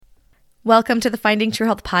Welcome to the Finding True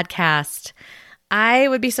Health podcast. I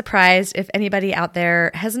would be surprised if anybody out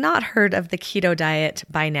there has not heard of the keto diet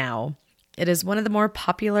by now. It is one of the more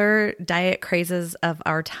popular diet crazes of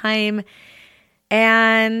our time,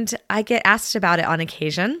 and I get asked about it on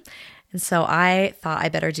occasion. And so I thought I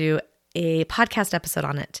better do a podcast episode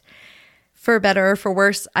on it. For better or for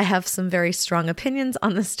worse, I have some very strong opinions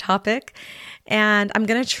on this topic, and I'm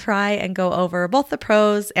going to try and go over both the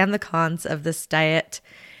pros and the cons of this diet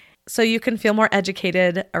so you can feel more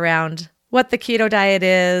educated around what the keto diet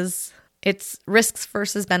is, its risks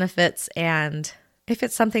versus benefits, and if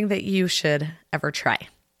it's something that you should ever try.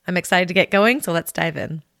 I'm excited to get going, so let's dive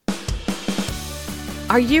in.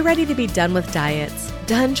 Are you ready to be done with diets?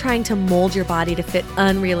 Done trying to mold your body to fit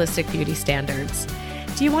unrealistic beauty standards?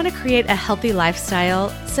 Do you want to create a healthy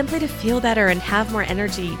lifestyle simply to feel better and have more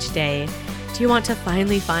energy each day? Do you want to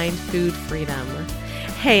finally find food freedom?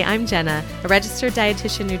 Hey, I'm Jenna, a registered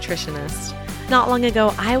dietitian nutritionist. Not long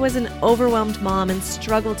ago, I was an overwhelmed mom and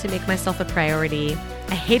struggled to make myself a priority.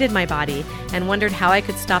 I hated my body and wondered how I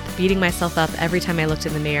could stop beating myself up every time I looked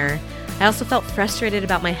in the mirror. I also felt frustrated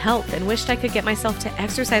about my health and wished I could get myself to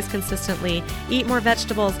exercise consistently, eat more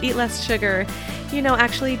vegetables, eat less sugar,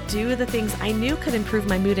 actually do the things I knew could improve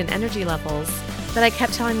my mood and energy levels. But I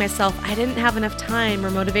kept telling myself I didn't have enough time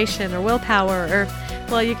or motivation or willpower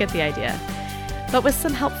well, you get the idea. But with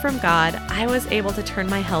some help from God, I was able to turn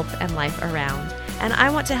my health and life around, and I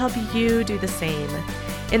want to help you do the same.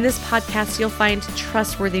 In this podcast, you'll find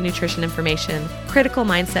trustworthy nutrition information, critical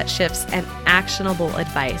mindset shifts, and actionable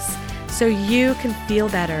advice so you can feel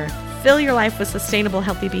better, fill your life with sustainable,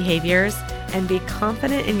 healthy behaviors, and be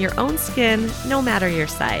confident in your own skin no matter your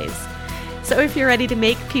size. So if you're ready to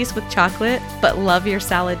make peace with chocolate but love your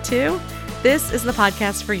salad too, this is the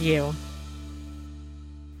podcast for you.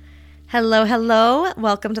 Hello.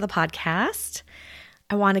 Welcome to the podcast.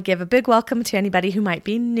 I want to give a big welcome to anybody who might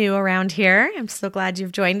be new around here. I'm so glad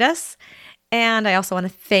you've joined us. And I also want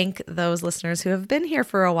to thank those listeners who have been here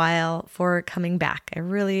for a while for coming back. I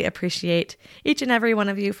really appreciate each and every one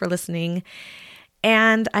of you for listening.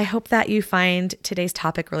 And I hope that you find today's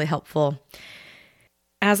topic really helpful.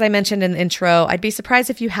 As I mentioned in the intro, I'd be surprised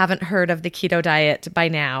if you haven't heard of the keto diet by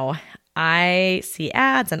now. I see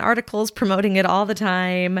ads and articles promoting it all the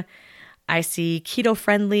time. I see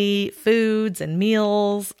keto-friendly foods and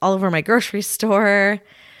meals all over my grocery store.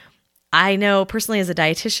 I know personally as a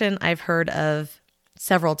dietitian, I've heard of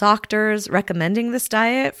several doctors recommending this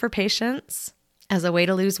diet for patients as a way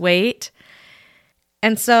to lose weight.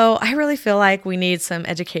 And so I really feel like we need some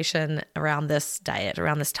education around this diet,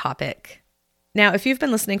 around this topic. Now, if you've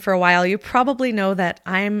been listening for a while, you probably know that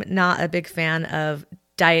I'm not a big fan of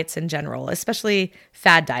diets in general, especially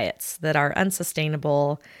fad diets that are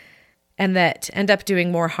unsustainable and that end up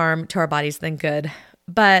doing more harm to our bodies than good.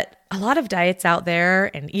 But a lot of diets out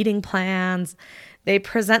there and eating plans, they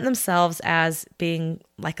present themselves as being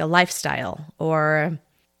like a lifestyle or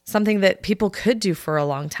something that people could do for a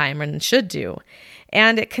long time and should do.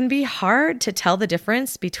 And it can be hard to tell the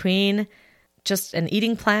difference between just an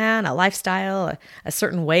eating plan, a lifestyle, a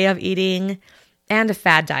certain way of eating, and a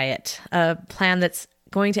fad diet, a plan that's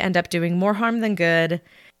going to end up doing more harm than good,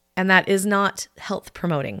 and that is not health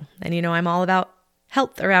promoting. And I'm all about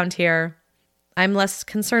health around here. I'm less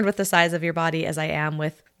concerned with the size of your body as I am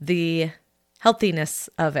with the healthiness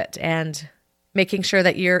of it and making sure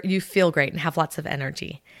that you feel great and have lots of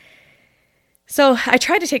energy. So I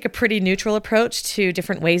try to take a pretty neutral approach to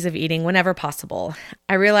different ways of eating whenever possible.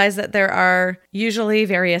 I realize that there are usually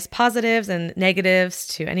various positives and negatives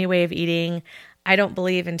to any way of eating. I don't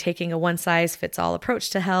believe in taking a one-size-fits-all approach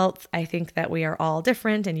to health. I think that we are all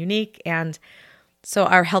different and unique, and so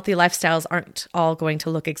our healthy lifestyles aren't all going to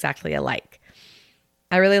look exactly alike.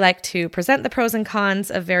 I really like to present the pros and cons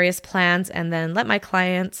of various plans and then let my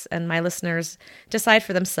clients and my listeners decide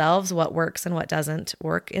for themselves what works and what doesn't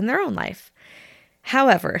work in their own life.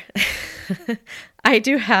 However, I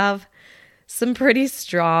do have some pretty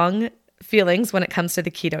strong feelings when it comes to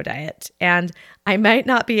the keto diet, and I might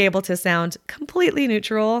not be able to sound completely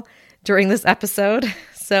neutral during this episode,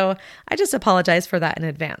 so I just apologize for that in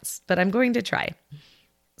advance, but I'm going to try.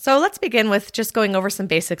 So let's begin with just going over some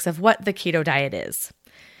basics of what the keto diet is.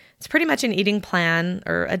 It's pretty much an eating plan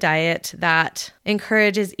or a diet that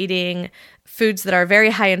encourages eating foods that are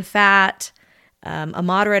very high in fat, a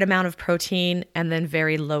moderate amount of protein, and then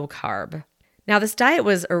very low carb. Now, this diet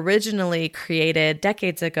was originally created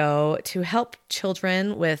decades ago to help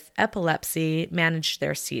children with epilepsy manage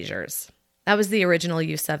their seizures. That was the original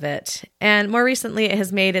use of it. And more recently, it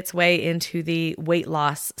has made its way into the weight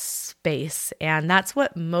loss space. And that's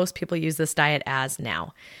what most people use this diet as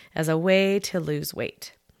now, as a way to lose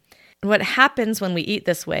weight. What happens when we eat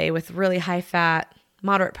this way with really high fat,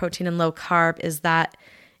 moderate protein, and low carb is that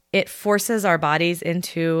it forces our bodies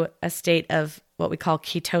into a state of what we call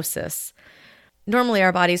ketosis. Normally,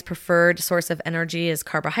 our body's preferred source of energy is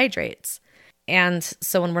carbohydrates. And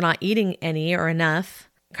so when we're not eating any or enough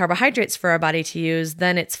carbohydrates for our body to use,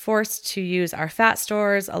 then it's forced to use our fat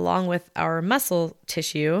stores along with our muscle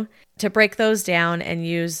tissue to break those down and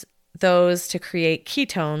use those to create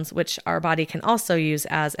ketones, which our body can also use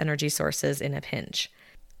as energy sources in a pinch.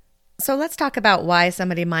 So let's talk about why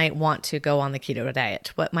somebody might want to go on the keto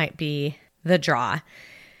diet. What might be the draw?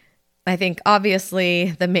 I think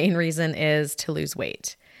obviously the main reason is to lose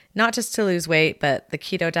weight. Not just to lose weight, but the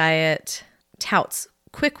keto diet touts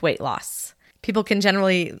quick weight loss. People can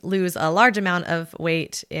generally lose a large amount of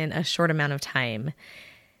weight in a short amount of time,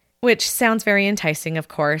 which sounds very enticing, of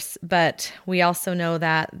course, but we also know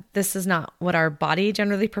that this is not what our body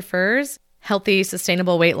generally prefers. Healthy,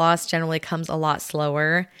 sustainable weight loss generally comes a lot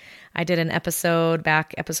slower. I did an episode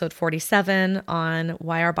episode 47, on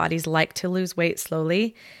why our bodies like to lose weight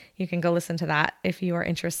slowly. You can go listen to that if you are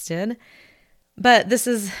interested. But this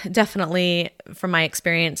is definitely, from my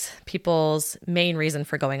experience, people's main reason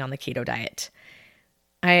for going on the keto diet.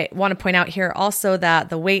 I want to point out here also that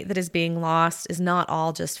the weight that is being lost is not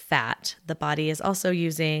all just fat. The body is also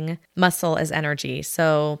using muscle as energy.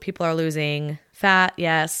 So people are losing fat,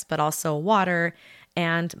 yes, but also water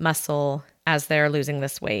and muscle as they're losing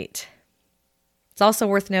this weight. It's also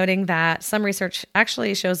worth noting that some research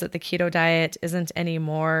actually shows that the keto diet isn't any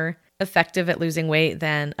more effective at losing weight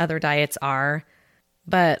than other diets are.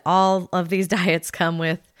 But all of these diets come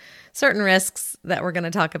with certain risks that we're going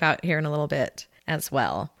to talk about here in a little bit as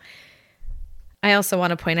well. I also want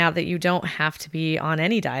to point out that you don't have to be on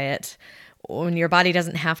any diet, when your body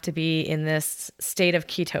doesn't have to be in this state of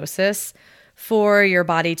ketosis for your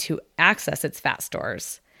body to access its fat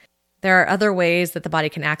stores. There are other ways that the body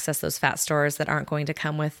can access those fat stores that aren't going to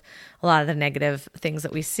come with a lot of the negative things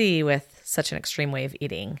that we see with such an extreme way of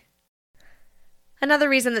eating. Another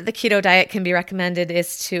reason that the keto diet can be recommended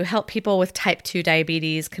is to help people with type 2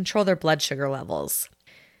 diabetes control their blood sugar levels.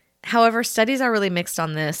 However, studies are really mixed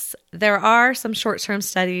on this. There are some short-term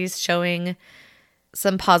studies showing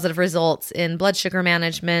some positive results in blood sugar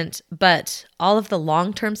management, but all of the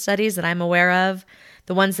long-term studies that I'm aware of,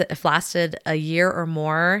 the ones that have lasted a year or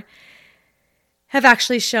more, have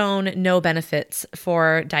actually shown no benefits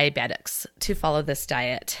for diabetics to follow this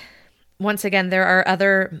diet. Once again, there are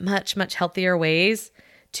other much, much healthier ways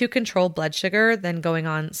to control blood sugar than going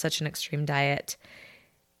on such an extreme diet.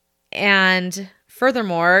 And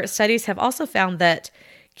furthermore, studies have also found that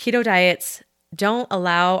keto diets don't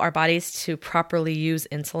allow our bodies to properly use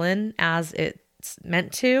insulin as it's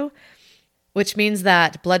meant to, which means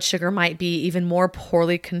that blood sugar might be even more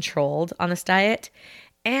poorly controlled on this diet.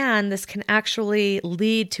 And this can actually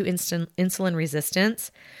lead to insulin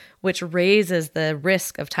resistance, which raises the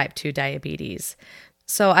risk of type 2 diabetes.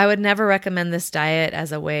 So I would never recommend this diet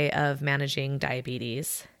as a way of managing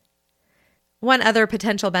diabetes. One other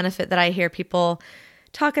potential benefit that I hear people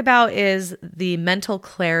talk about is the mental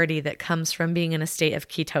clarity that comes from being in a state of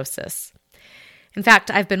ketosis. In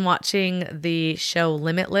fact, I've been watching the show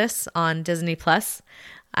Limitless on Disney+.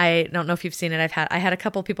 I don't know if you've seen it. I had a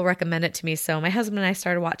couple people recommend it to me, so my husband and I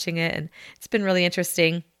started watching it, and it's been really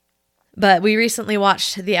interesting. But we recently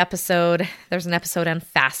watched the episode. There's an episode on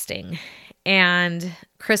fasting, and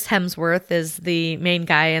Chris Hemsworth is the main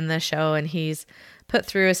guy in the show, and he's put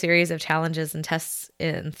through a series of challenges and tests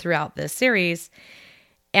throughout this series.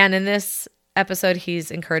 And in this episode, he's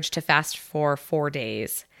encouraged to fast for 4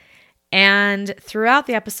 days. And throughout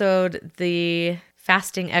the episode, the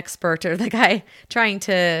fasting expert, or the guy trying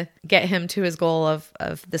to get him to his goal of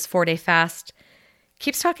this 4-day fast,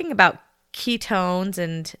 keeps talking about ketones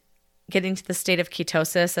and getting to the state of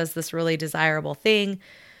ketosis as this really desirable thing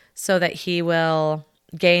so that he will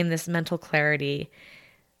gain this mental clarity.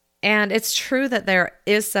 And it's true that there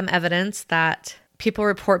is some evidence that people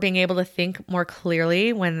report being able to think more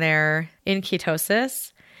clearly when they're in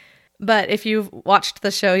ketosis. But if you've watched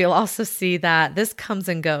the show, you'll also see that this comes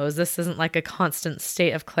and goes. This isn't like a constant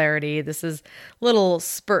state of clarity. This is little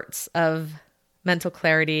spurts of mental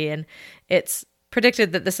clarity. And it's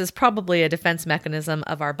predicted that this is probably a defense mechanism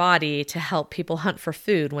of our body to help people hunt for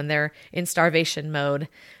food when they're in starvation mode.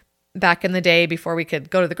 Back in the day, before we could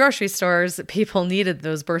go to the grocery stores, people needed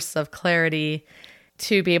those bursts of clarity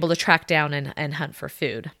to be able to track down and hunt for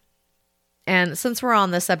food. And since we're on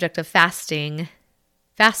the subject of fasting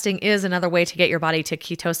is another way to get your body to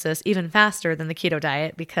ketosis even faster than the keto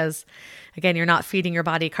diet because, again, you're not feeding your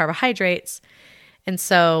body carbohydrates. And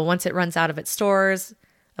so once it runs out of its stores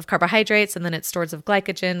of carbohydrates, and then its stores of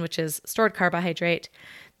glycogen, which is stored carbohydrate.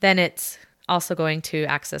 Then it's also going to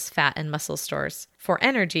access fat and muscle stores for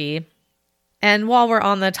energy. And while we're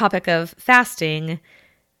on the topic of fasting,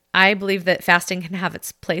 I believe that fasting can have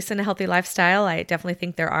its place in a healthy lifestyle. I definitely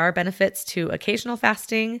think there are benefits to occasional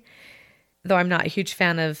fasting, though I'm not a huge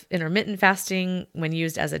fan of intermittent fasting when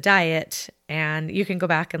used as a diet. And you can go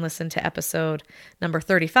back and listen to episode number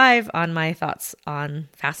 35 on my thoughts on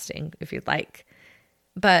fasting if you'd like.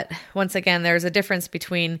 But once again, there's a difference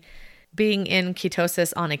between being in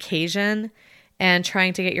ketosis on occasion and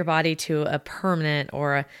trying to get your body to a permanent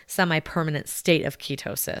or a semi-permanent state of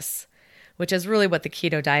ketosis, which is really what the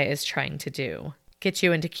keto diet is trying to do. Get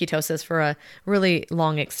you into ketosis for a really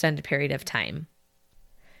long extended period of time.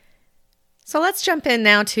 So let's jump in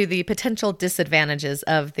now to the potential disadvantages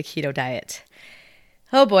of the keto diet.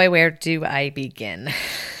 Oh boy, where do I begin?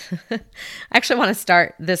 I actually want to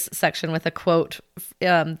start this section with a quote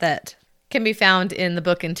that can be found in the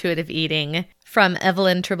book Intuitive Eating from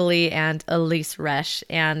Evelyn Tribole and Elise Resch.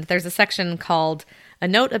 And there's a section called A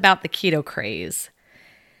Note About the Keto Craze.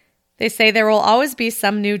 They say there will always be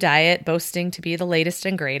some new diet boasting to be the latest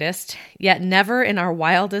and greatest, yet never in our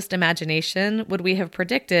wildest imagination would we have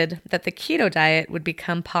predicted that the keto diet would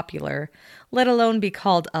become popular, let alone be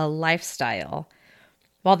called a lifestyle.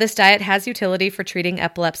 While this diet has utility for treating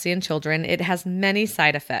epilepsy in children, it has many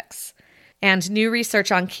side effects. And new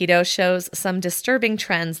research on keto shows some disturbing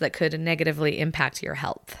trends that could negatively impact your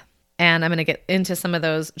health. And I'm going to get into some of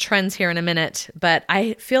those trends here in a minute, but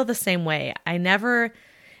I feel the same way. I never,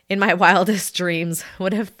 in my wildest dreams,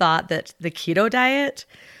 would have thought that the keto diet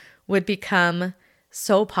would become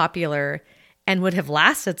so popular and would have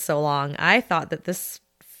lasted so long. I thought that this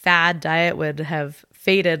fad diet would have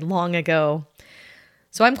faded long ago.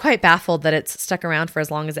 So I'm quite baffled that it's stuck around for as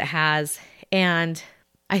long as it has. And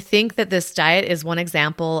I think that this diet is one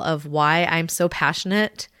example of why I'm so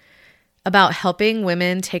passionate about helping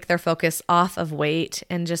women take their focus off of weight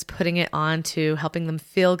and just putting it on to helping them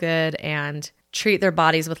feel good and treat their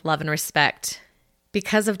bodies with love and respect.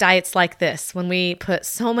 Because of diets like this, when we put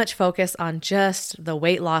so much focus on just the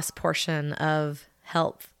weight loss portion of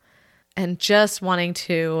health and just wanting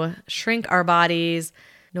to shrink our bodies,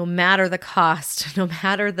 no matter the cost, no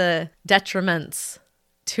matter the detriments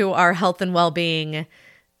to our health and well-being,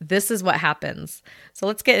 this is what happens. So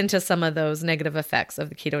let's get into some of those negative effects of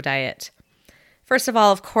the keto diet. First of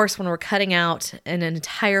all, of course, when we're cutting out an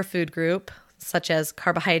entire food group, such as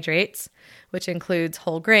carbohydrates, which includes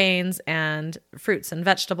whole grains and fruits and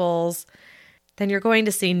vegetables, then you're going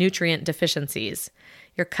to see nutrient deficiencies.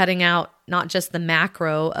 You're cutting out not just the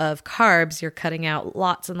macro of carbs, you're cutting out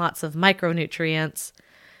lots and lots of micronutrients,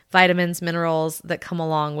 vitamins, minerals that come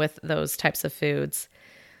along with those types of foods.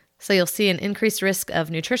 So you'll see an increased risk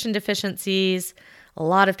of nutrition deficiencies. A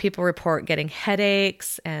lot of people report getting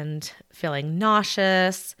headaches and feeling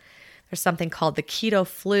nauseous. There's something called the keto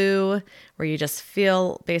flu, where you just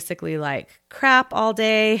feel basically like crap all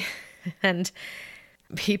day. And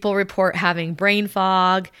people report having brain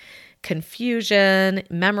fog, confusion,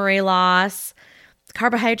 memory loss.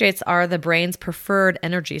 Carbohydrates are the brain's preferred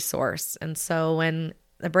energy source. And so when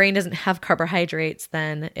the brain doesn't have carbohydrates,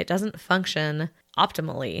 then it doesn't function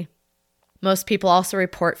optimally. Most people also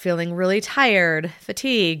report feeling really tired,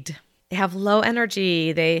 fatigued. They have low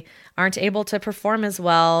energy. They aren't able to perform as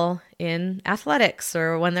well in athletics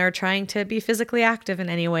or when they're trying to be physically active in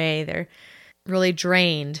any way. They're really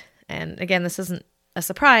drained. And again, this isn't a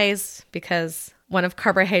surprise because one of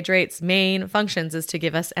carbohydrates' main functions is to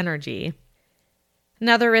give us energy.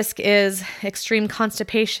 Another risk is extreme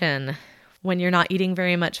constipation. When you're not eating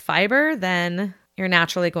very much fiber, then you're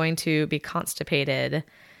naturally going to be constipated.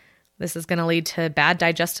 This is going to lead to bad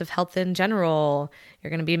digestive health in general. You're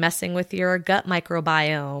going to be messing with your gut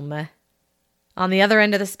microbiome. On the other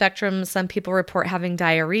end of the spectrum, some people report having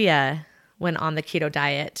diarrhea when on the keto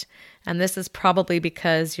diet. And this is probably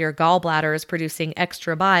because your gallbladder is producing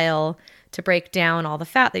extra bile to break down all the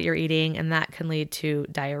fat that you're eating, and that can lead to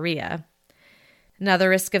diarrhea. Another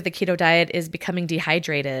risk of the keto diet is becoming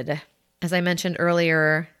dehydrated. As I mentioned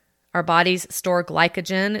earlier, our bodies store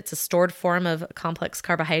glycogen. It's a stored form of complex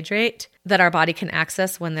carbohydrate that our body can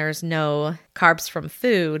access when there's no carbs from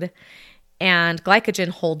food. And glycogen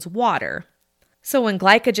holds water. So when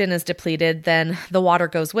glycogen is depleted, then the water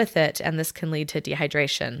goes with it, and this can lead to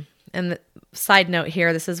dehydration. And the side note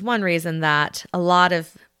here, this is one reason that a lot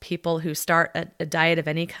of people who start a diet of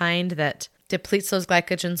any kind that depletes those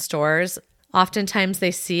glycogen stores, oftentimes they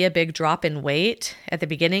see a big drop in weight at the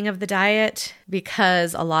beginning of the diet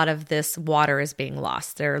because a lot of this water is being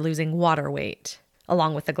lost. They're losing water weight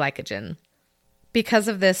along with the glycogen. Because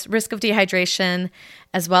of this risk of dehydration,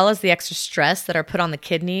 as well as the extra stress that are put on the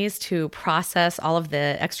kidneys to process all of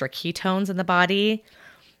the extra ketones in the body,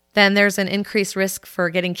 then there's an increased risk for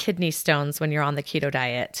getting kidney stones when you're on the keto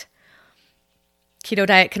diet. Keto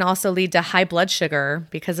diet can also lead to high blood sugar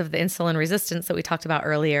because of the insulin resistance that we talked about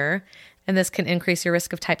earlier, and this can increase your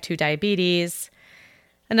risk of type 2 diabetes.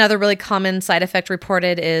 Another really common side effect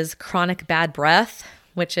reported is chronic bad breath,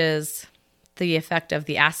 which is the effect of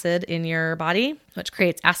the acid in your body, which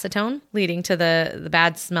creates acetone, leading to the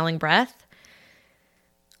bad smelling breath.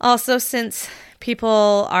 Also, since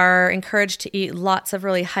people are encouraged to eat lots of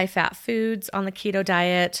really high-fat foods on the keto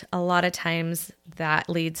diet, a lot of times that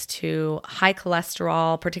leads to high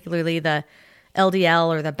cholesterol, particularly the LDL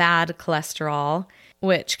or the bad cholesterol,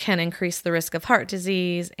 which can increase the risk of heart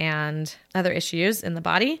disease and other issues in the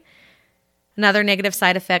body. Another negative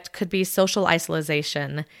side effect could be social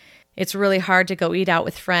isolation. It's really hard to go eat out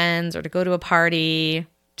with friends or to go to a party,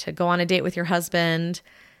 to go on a date with your husband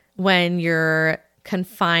when you're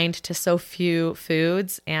confined to so few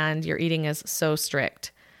foods and your eating is so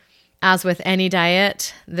strict. As with any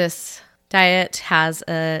diet, this diet has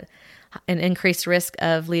an increased risk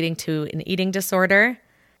of leading to an eating disorder.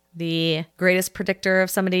 The greatest predictor of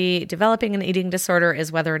somebody developing an eating disorder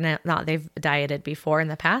is whether or not they've dieted before in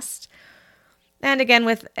the past. And again,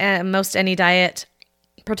 with most any diet,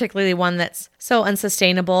 particularly one that's so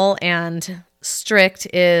unsustainable and strict,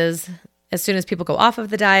 is as soon as people go off of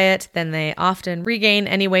the diet, then they often regain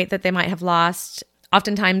any weight that they might have lost,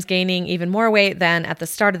 oftentimes gaining even more weight than at the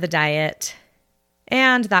start of the diet.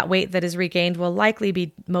 And that weight that is regained will likely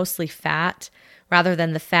be mostly fat rather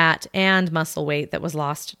than the fat and muscle weight that was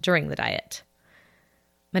lost during the diet.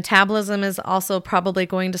 Metabolism is also probably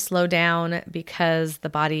going to slow down because the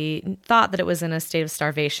body thought that it was in a state of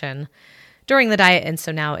starvation during the diet, and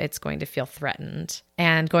so now it's going to feel threatened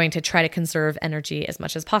and going to try to conserve energy as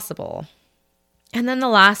much as possible. And then the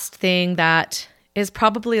last thing that is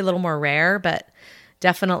probably a little more rare, but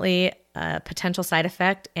definitely a potential side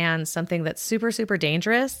effect and something that's super, super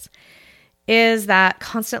dangerous is that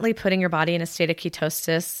constantly putting your body in a state of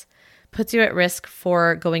ketosis puts you at risk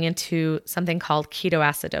for going into something called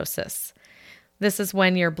ketoacidosis. This is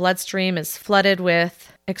when your bloodstream is flooded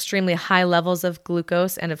with extremely high levels of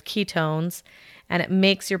glucose and of ketones, and it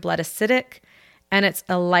makes your blood acidic, and it's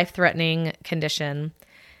a life-threatening condition.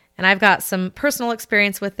 And I've got some personal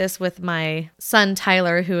experience with this with my son,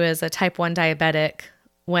 Tyler, who is a type 1 diabetic.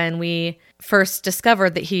 When we first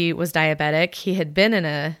discovered that he was diabetic, he had been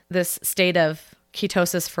in this state of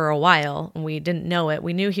ketosis for a while, and we didn't know it.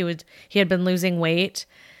 We knew he had been losing weight.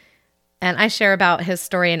 And I share about his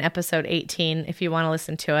story in episode 18 if you want to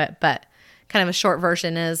listen to it. But kind of a short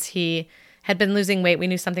version is he had been losing weight. We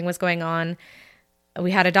knew something was going on.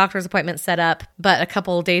 We had a doctor's appointment set up, but a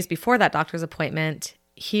couple of days before that doctor's appointment,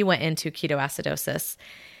 he went into ketoacidosis.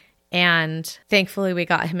 And thankfully, we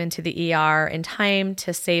got him into the ER in time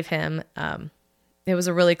to save him. It was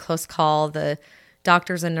a really close call. The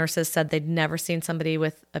doctors and nurses said they'd never seen somebody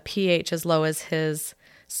with a pH as low as his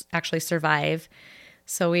actually survive.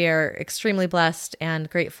 So we are extremely blessed and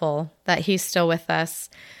grateful that he's still with us.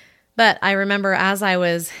 But I remember as I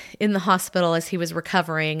was in the hospital, as he was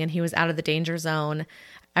recovering and he was out of the danger zone,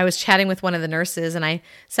 I was chatting with one of the nurses and I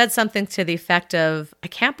said something to the effect of, I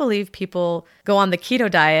can't believe people go on the keto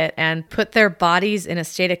diet and put their bodies in a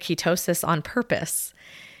state of ketosis on purpose.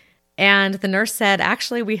 And the nurse said,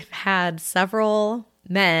 actually, we've had several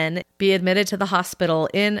men be admitted to the hospital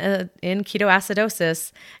in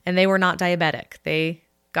ketoacidosis, and they were not diabetic. They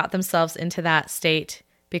got themselves into that state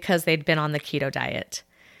because they'd been on the keto diet.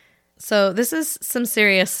 So this is some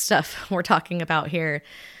serious stuff we're talking about here.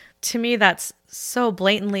 To me, that's so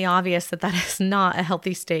blatantly obvious that is not a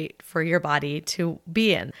healthy state for your body to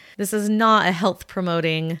be in. This is not a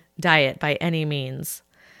health-promoting diet by any means.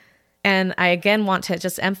 And I again want to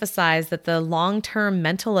just emphasize that the long-term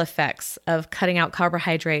mental effects of cutting out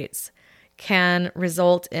carbohydrates can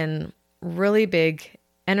result in really big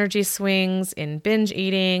energy swings, in binge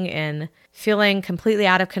eating, in feeling completely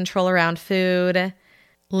out of control around food.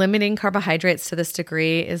 Limiting carbohydrates to this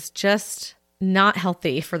degree is just not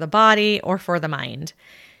healthy for the body or for the mind.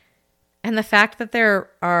 And the fact that there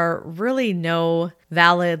are really no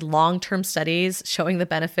valid long-term studies showing the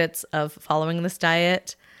benefits of following this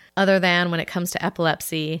diet, other than when it comes to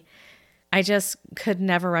epilepsy, I just could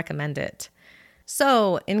never recommend it.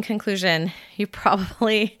 So, in conclusion, you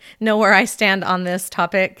probably know where I stand on this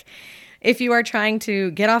topic. If you are trying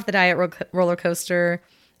to get off the diet roller coaster,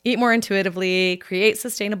 eat more intuitively, create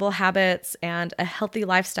sustainable habits and a healthy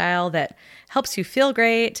lifestyle that helps you feel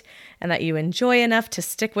great and that you enjoy enough to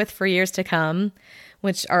stick with for years to come,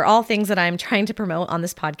 which are all things that I'm trying to promote on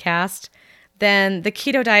this podcast, then the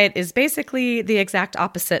keto diet is basically the exact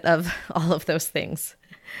opposite of all of those things.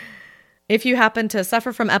 If you happen to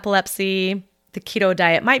suffer from epilepsy, the keto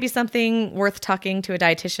diet might be something worth talking to a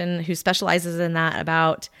dietitian who specializes in that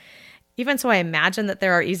about. Even so, I imagine that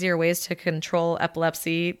there are easier ways to control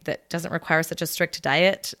epilepsy that doesn't require such a strict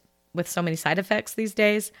diet with so many side effects these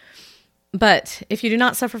days. But if you do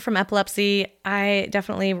not suffer from epilepsy, I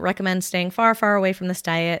definitely recommend staying far, far away from this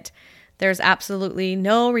diet. There's absolutely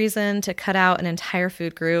no reason to cut out an entire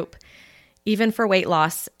food group, even for weight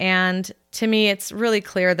loss. And to me, it's really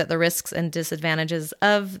clear that the risks and disadvantages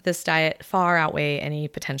of this diet far outweigh any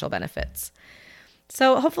potential benefits.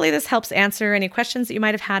 So hopefully this helps answer any questions that you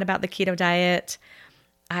might have had about the keto diet.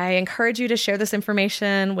 I encourage you to share this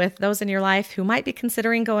information with those in your life who might be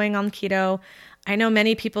considering going on keto. I know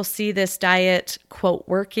many people see this diet, quote,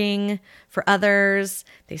 working for others.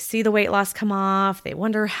 They see the weight loss come off. They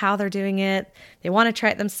wonder how they're doing it. They want to try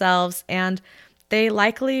it themselves. And they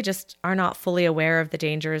likely just are not fully aware of the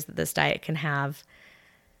dangers that this diet can have.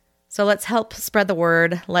 So let's help spread the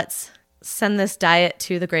word. Let's send this diet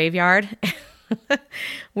to the graveyard.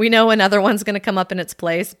 We know another one's going to come up in its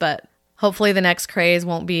place, but hopefully the next craze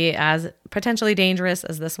won't be as potentially dangerous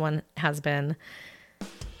as this one has been.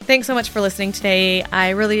 Thanks so much for listening today.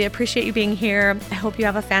 I really appreciate you being here. I hope you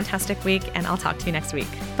have a fantastic week, and I'll talk to you next week.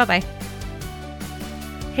 Bye-bye.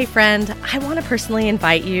 Hey friend, I want to personally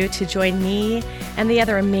invite you to join me and the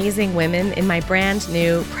other amazing women in my brand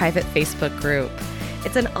new private Facebook group.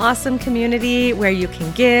 It's an awesome community where you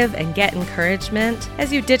can give and get encouragement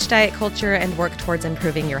as you ditch diet culture and work towards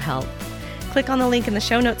improving your health. Click on the link in the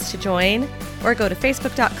show notes to join, or go to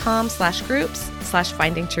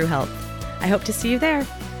facebook.com/groups/findingtruehealth. I hope to see you there.